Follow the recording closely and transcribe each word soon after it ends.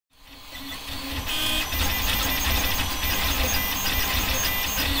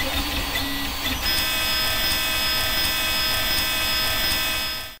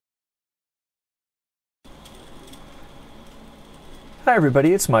Hi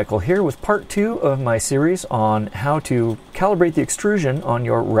everybody, it's Michael here with part 2 of my series on how to calibrate the extrusion on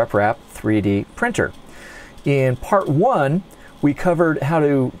your RepRap 3D printer. In part 1, we covered how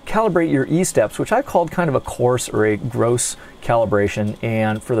to calibrate your E-steps, which I called kind of a coarse or a gross calibration,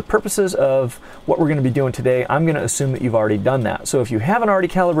 and for the purposes of what we're going to be doing today, I'm going to assume that you've already done that. So if you haven't already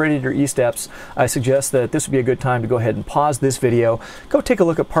calibrated your E-steps, I suggest that this would be a good time to go ahead and pause this video, go take a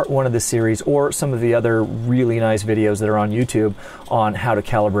look at part 1 of this series or some of the other really nice videos that are on YouTube on how to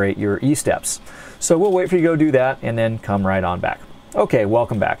calibrate your E-steps. So we'll wait for you to go do that and then come right on back. Okay,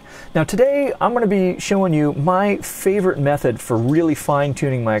 welcome back. Now today I'm going to be showing you my favorite method for really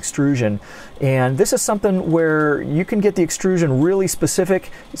fine-tuning my extrusion, and this is something where you can get the extrusion really specific,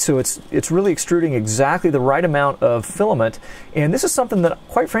 so it's really extruding exactly the right amount of filament, and this is something that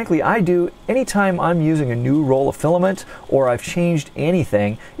quite frankly I do anytime I'm using a new roll of filament or I've changed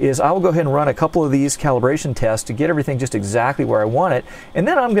anything, is I will go ahead and run a couple of these calibration tests to get everything just exactly where I want it, and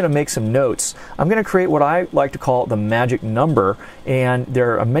then I'm going to make some notes. I'm going to create what I like to call the magic number. And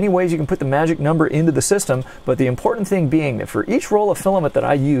there are many ways you can put the magic number into the system, but the important thing being that for each roll of filament that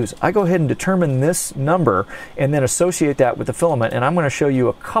I use, I go ahead and determine this number and then associate that with the filament, and I'm going to show you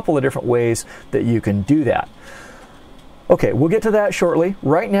a couple of different ways that you can do that. Okay, we'll get to that shortly.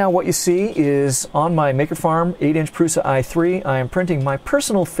 Right now what you see is on my Maker Farm 8-inch Prusa i3, I am printing my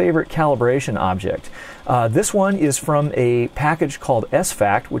personal favorite calibration object. This one is from a package called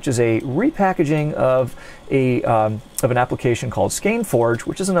SFACT, which is a repackaging of an application called SkeneForge,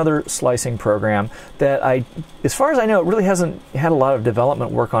 which is another slicing program that as far as I know, it really hasn't had a lot of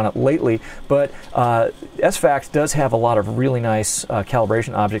development work on it lately, but SFACT does have a lot of really nice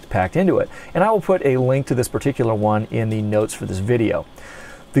calibration objects packed into it. And I will put a link to this particular one in the notes for this video.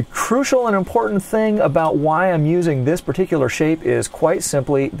 The crucial and important thing about why I'm using this particular shape is quite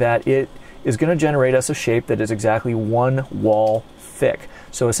simply that it is going to generate us a shape that is exactly one wall thick.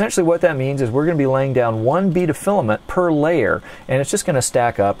 So essentially what that means is we're going to be laying down one bead of filament per layer, and it's just going to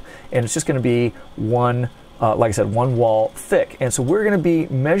stack up, and it's just going to be one, like I said, one wall thick. And so we're going to be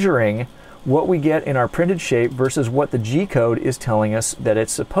measuring what we get in our printed shape versus what the Gcode is telling us that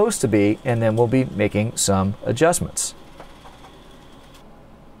it's supposed to be, and then we'll be making some adjustments.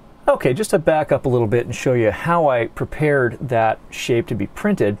 Okay, just to back up a little bit and show you how I prepared that shape to be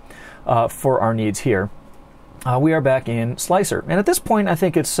printed for our needs here. We are back in Slicer, and at this point I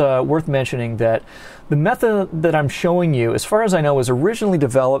think it's worth mentioning that the method that I'm showing you, as far as I know, was originally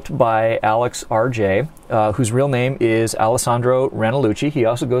developed by Alex R.J., whose real name is Alessandro Ranellucci. He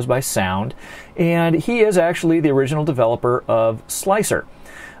also goes by Sound, and he is actually the original developer of Slicer.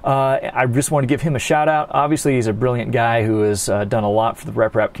 I just want to give him a shout out. Obviously, he's a brilliant guy who has done a lot for the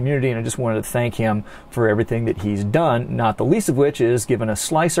RepRap community, and I just wanted to thank him for everything that he's done, not the least of which is giving us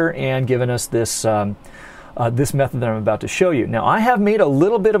Slicer and giving us this this method that I'm about to show you. Now, I have made a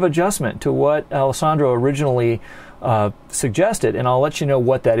little bit of adjustment to what Alessandro originally suggested, and I'll let you know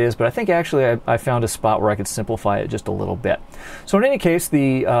what that is, but I think actually I found a spot where I could simplify it just a little bit. So in any case,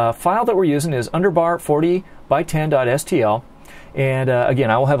 the file that we're using is underbar 40x10.stl. And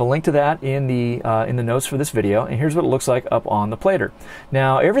again, I will have a link to that in the notes for this video, and here's what it looks like up on the plater.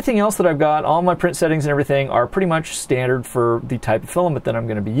 Now, everything else that I've got, all my print settings and everything, are pretty much standard for the type of filament that I'm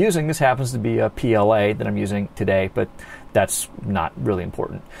going to be using. This happens to be a PLA that I'm using today, but that's not really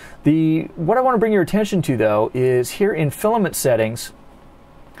important. What I want to bring your attention to, though, is here in filament settings,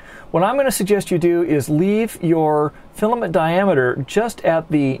 what I'm going to suggest you do is leave your filament diameter just at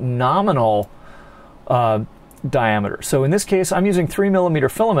the nominal diameter. So in this case, I'm using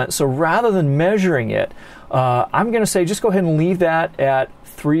 3mm filament, so rather than measuring it, I'm going to say just go ahead and leave that at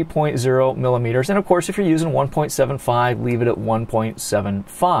 3.0 millimeters. And of course, if you're using 1.75, leave it at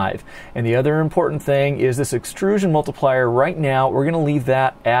 1.75. And the other important thing is this extrusion multiplier. Right now, we're going to leave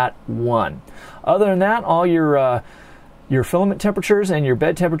that at 1. Other than that, all your filament temperatures and your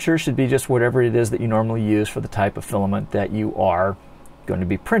bed temperature should be just whatever it is that you normally use for the type of filament that you are going to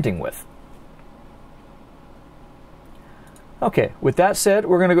be printing with. Okay, with that said,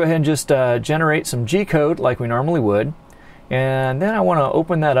 we're going to go ahead and just generate some Gcode like we normally would. And then I want to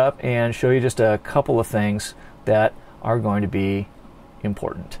open that up and show you just a couple of things that are going to be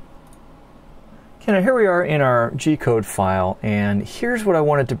important. Okay, now here we are in our Gcode file, and here's what I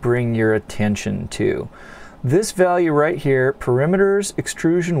wanted to bring your attention to. This value right here, perimeters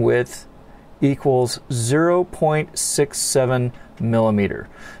extrusion width equals 0.67 millimeter.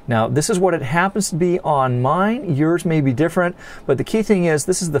 Now, this is what it happens to be on mine. Yours may be different, but the key thing is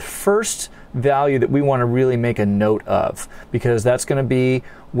this is the first value that we want to really make a note of, because that's going to be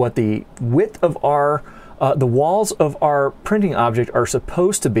what the width of our the walls of our printing object are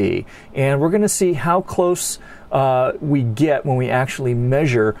supposed to be, and we're going to see how close we get when we actually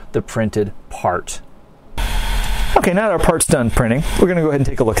measure the printed part. Okay, now that our part's done printing, we're going to go ahead and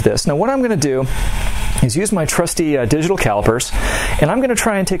take a look at this. Now what I'm going to do is use my trusty digital calipers, and I'm going to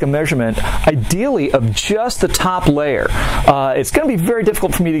try and take a measurement, ideally of just the top layer. It's going to be very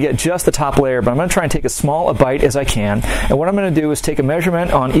difficult for me to get just the top layer, but I'm going to try and take as small a bite as I can. And what I'm going to do is take a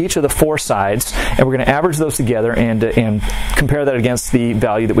measurement on each of the 4 sides, and we're going to average those together and compare that against the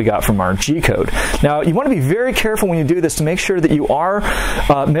value that we got from our Gcode. Now, you want to be very careful when you do this to make sure that you are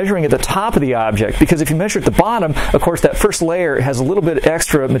measuring at the top of the object, because if you measure at the bottom, of course, that first layer has a little bit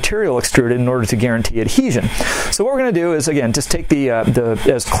extra material extruded in order to guarantee adhesion. So what we're going to do is, again, just take the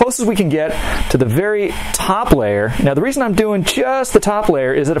as close as we can get to the very top layer. Now, the reason I'm doing just the top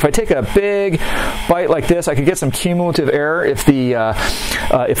layer is that if I take a big bite like this, I could get some cumulative error if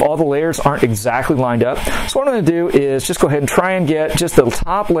all the layers aren't exactly lined up. So what I'm going to do is just go ahead and try and get just the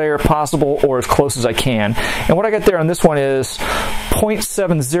top layer possible, or as close as I can. And what I got there on this one is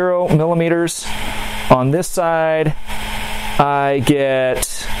 0.70 millimeters. On this side, I get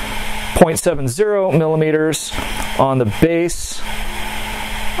 0.70 millimeters. On the base,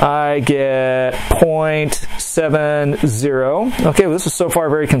 I get 0.70. Okay, well, this is so far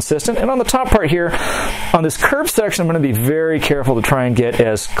very consistent. And on the top part here, on this curved section, I'm going to be very careful to try and get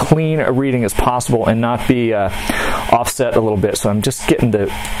as clean a reading as possible and not be offset a little bit. So I'm just getting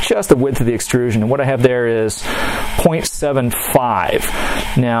just the width of the extrusion. And what I have there is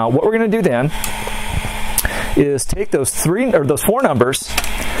 0.75. Now, what we're going to do then is take those 4 numbers,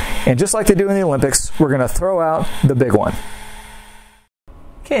 and just like they do in the Olympics, we're going to throw out the big one.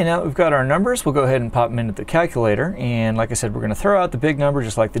 Okay, now that we've got our numbers, we'll go ahead and pop them into the calculator, and like I said, we're going to throw out the big number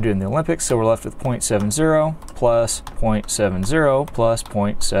just like they do in the Olympics, so we're left with 0.70 plus 0.70 plus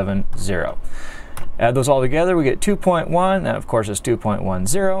 0.70. Add those all together, we get 2.1, that of course is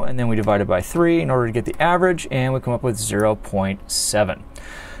 2.10, and then we divide it by 3 in order to get the average, and we come up with 0.7.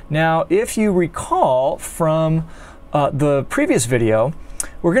 Now, if you recall from the previous video,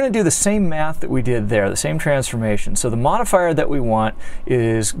 we're going to do the same math that we did there, the same transformation. So the modifier that we want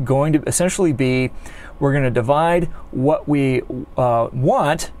is going to essentially be, we're going to divide what we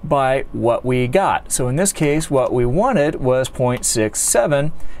want by what we got. So in this case, what we wanted was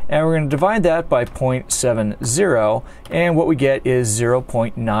 0.67, and we're going to divide that by 0.70, and what we get is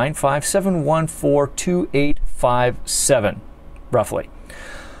 0.957142857, roughly.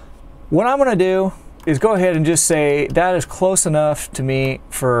 What I'm going to do is go ahead and just say that is close enough to me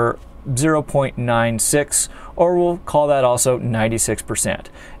for 0.96, or we'll call that also 96%.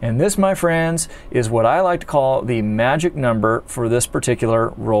 And this, my friends, is what I like to call the magic number for this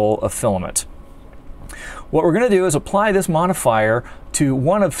particular roll of filament. What we're going to do is apply this modifier to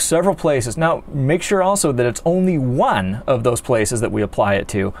one of several places. Now, make sure also that it's only one of those places that we apply it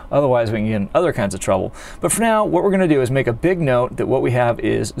to. Otherwise, we can get in other kinds of trouble. But for now, what we're going to do is make a big note that what we have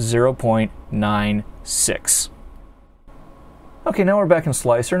is 0.96. Okay, now we're back in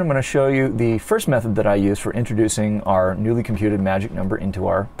Slicer, and I'm going to show you the first method that I use for introducing our newly computed magic number into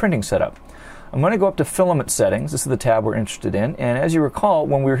our printing setup. I'm going to go up to Filament Settings. This is the tab we're interested in. And as you recall,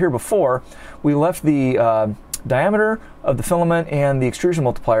 when we were here before, we left the diameter of the filament and the extrusion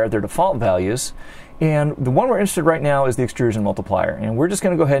multiplier at their default values. And the one we're interested in right now is the extrusion multiplier. And we're just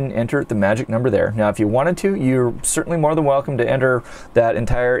going to go ahead and enter the magic number there. Now, if you wanted to, you're certainly more than welcome to enter that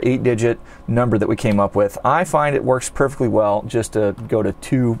entire 8-digit number that we came up with. I find it works perfectly well just to go to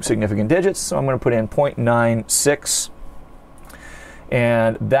 2 significant digits. So I'm going to put in 0.96.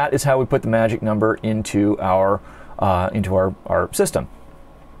 And that is how we put the magic number into our system.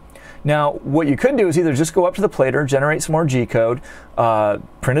 Now, what you could do is either just go up to the plater, generate some more Gcode,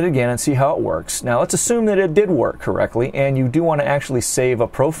 print it again, and see how it works. Now, let's assume that it did work correctly, and you do want to actually save a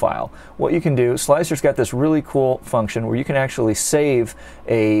profile. What you can do, Slicer's got this really cool function where you can actually save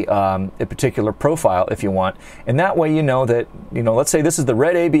a particular profile if you want, and that way you know that, let's say this is the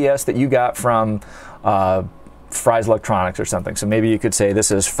red ABS that you got from Fry's Electronics or something. So maybe you could say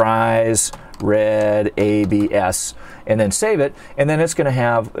this is Fry's Red ABS, and then save it, and then it's going to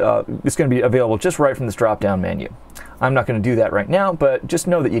have it's going to be available just right from this drop-down menu. I'm not going to do that right now, but just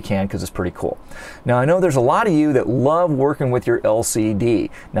know that you can because it's pretty cool. Now, I know there's a lot of you that love working with your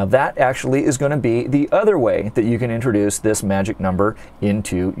LCD. Now, that actually is going to be the other way that you can introduce this magic number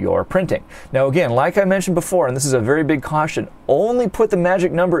into your printing. Now, again, like I mentioned before, and this is a very big caution, only put the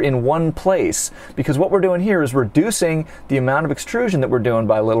magic number in one place, because what we're doing here is reducing the amount of extrusion that we're doing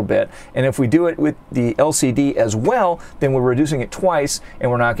by a little bit. And if we do it with the LCD as well, then we're reducing it twice,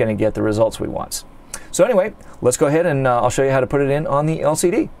 and we're not going to get the results we want. So anyway, let's go ahead and I'll show you how to put it in on the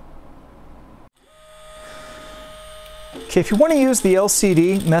LCD. Okay, if you want to use the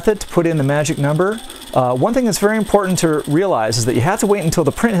LCD method to put in the magic number, one thing that's very important to realize is that you have to wait until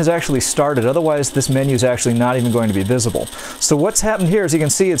the print has actually started, otherwise this menu is actually not even going to be visible. So what's happened here, as you can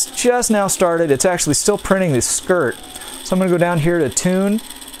see, it's just now started. It's actually still printing the skirt. So I'm going to go down here to Tune,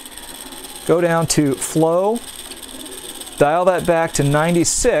 go down to Flow, dial that back to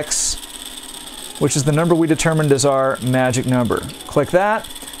 96, which is the number we determined as our magic number. Click that.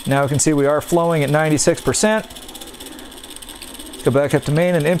 Now we can see we are flowing at 96%. Go back up to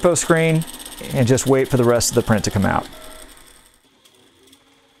main and info screen and just wait for the rest of the print to come out.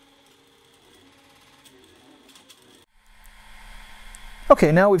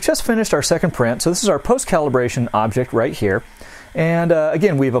 Okay, now we've just finished our second print. So this is our post-calibration object right here. And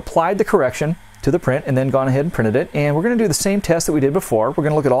again, we've applied the correction to the print and then gone ahead and printed it. And we're going to do the same test that we did before. We're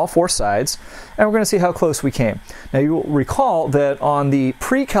going to look at all four sides and we're going to see how close we came. Now you'll recall that on the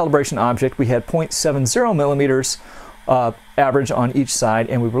pre-calibration object we had 0.70 millimeters average on each side,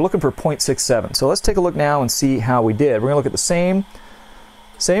 and we were looking for 0.67. So let's take a look now and see how we did. We're going to look at the same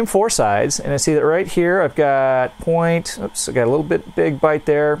four sides, and I see that right here I've got I got a little bit big bite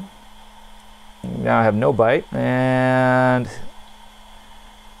there. Now I have no bite, and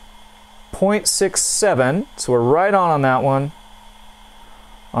 0.67, so we're right on that one.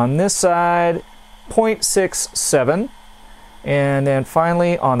 On this side, 0.67. And then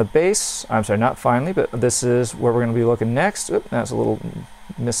finally on the base, I'm sorry, not finally, but this is where we're going to be looking next. Oop, that's a little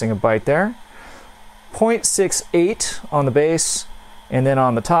missing a bite there. 0.68 on the base, and then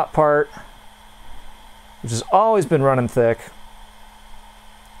on the top part, which has always been running thick,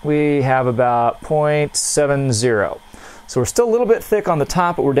 we have about 0.70. So we're still a little bit thick on the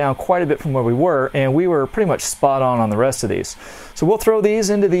top, but we're down quite a bit from where we were, and we were pretty much spot on the rest of these. So we'll throw these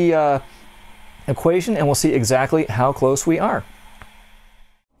into the equation and we'll see exactly how close we are.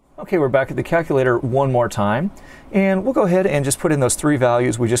 Okay, we're back at the calculator one more time, and we'll go ahead and just put in those three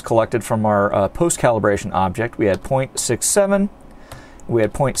values we just collected from our post-calibration object. We had 0.67, we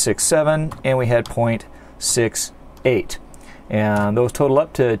had 0.67, and we had 0.68. And those total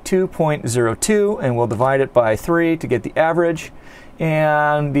up to 2.02, and we'll divide it by 3 to get the average.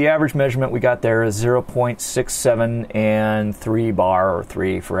 And the average measurement we got there is 0.67 and 3 bar, or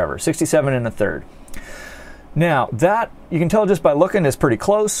 3 forever, 67 1/3. Now that, you can tell just by looking, is pretty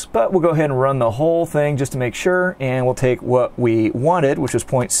close, but we'll go ahead and run the whole thing just to make sure, and we'll take what we wanted, which was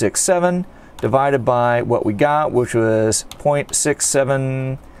 0.67, divided by what we got, which was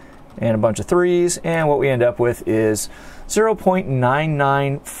 0.67 and a bunch of 3s, and what we end up with is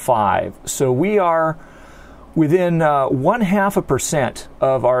 0.995. So we are within 0.5%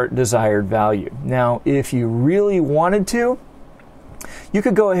 of our desired value. Now, if you really wanted to, you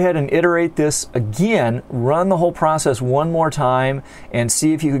could go ahead and iterate this again, run the whole process one more time, and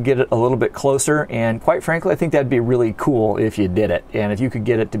see if you could get it a little bit closer. And quite frankly, I think that'd be really cool if you did it. And if you could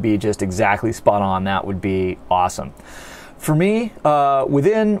get it to be just exactly spot on, that would be awesome. For me,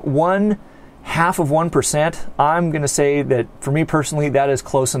 within 0.5%, I'm going to say that for me personally, that is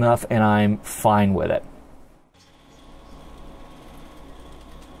close enough, and I'm fine with it.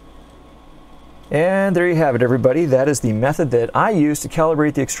 And there you have it, everybody. That is the method that I use to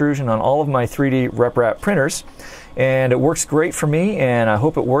calibrate the extrusion on all of my 3D RepRap printers. And it works great for me, and I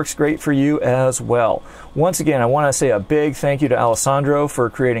hope it works great for you as well. Once again, I want to say a big thank you to Alessandro for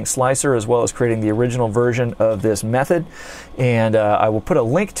creating Slicer, as well as creating the original version of this method. And I will put a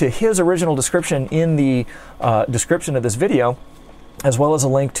link to his original description in the description of this video, as well as a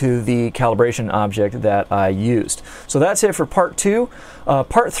link to the calibration object that I used. So that's it for part 2.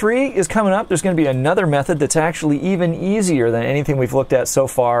 Part 3 is coming up. There's going to be another method that's actually even easier than anything we've looked at so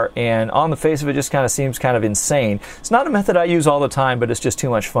far, and on the face of it just kind of seems kind of insane. It's not a method I use all the time, but it's just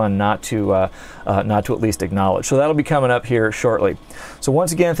too much fun not to at least acknowledge. So that'll be coming up here shortly. So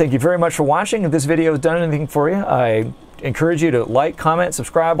once again, thank you very much for watching. If this video has done anything for you, I encourage you to like, comment,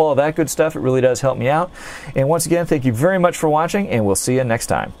 subscribe, all of that good stuff. It really does help me out. And once again, thank you very much for watching, and we'll see you next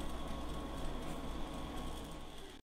time.